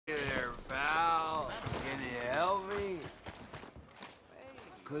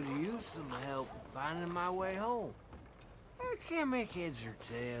could use some help finding my way home. I can't make heads or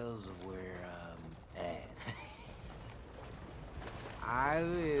tails of where I'm at. I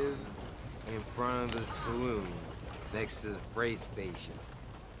live in front of the saloon, next to the freight station.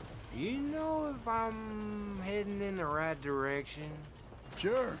 You know if I'm heading in the right direction?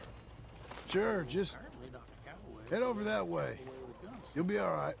 Sure. Sure, just head over that way. You'll be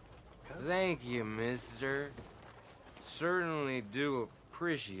all right. Thank you, mister. Certainly do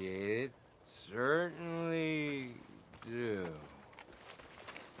appreciate it. Certainly do.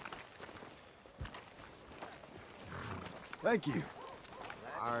 Thank you.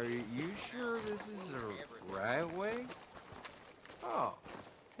 Are you sure this is the right way? Oh,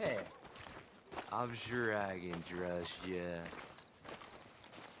 hey. I'm sure I can trust you.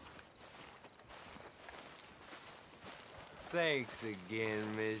 Thanks again,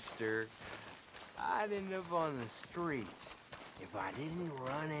 mister. I'd end up on the streets if I didn't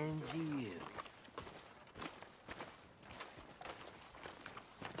run into you.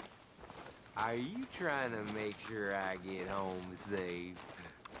 Are you trying to make sure I get home safe?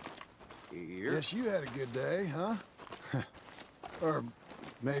 Here? Guess you had a good day, huh? Or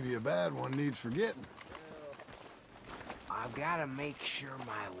maybe a bad one needs forgetting. I've got to make sure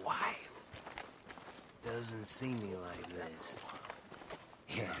my wife doesn't see me like this.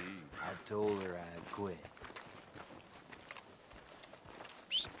 Yeah, I told her I'd quit.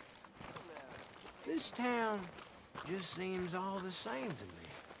 This town just seems all the same to me.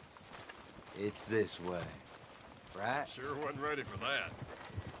 It's this way, right? Sure wasn't ready for that.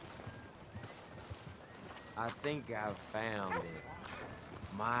 I think I found it.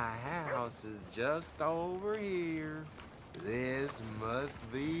 My house is just over here. This must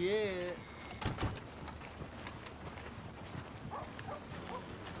be it.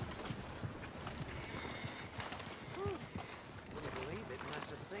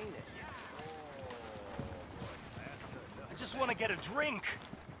 I just want to get a drink.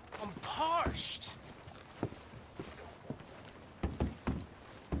 I'm parched.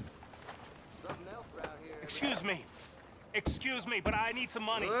 Excuse me, but I need some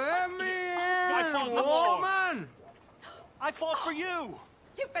money. Let me I fought in the in, war. woman! I fought for you.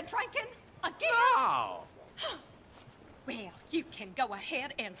 You've been drinking again? No! Well, you can go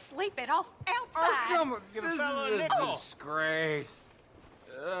ahead and sleep it off Oh, outside. come on. Give a This fella is a a nickel. disgrace.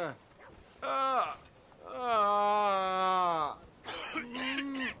 Uh.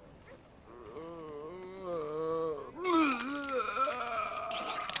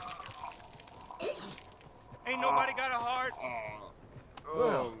 Ain't nobody got a heart.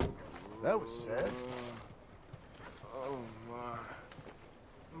 Well, that was sad. Oh, my.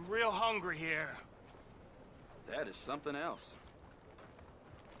 I'm real hungry here. That is something else.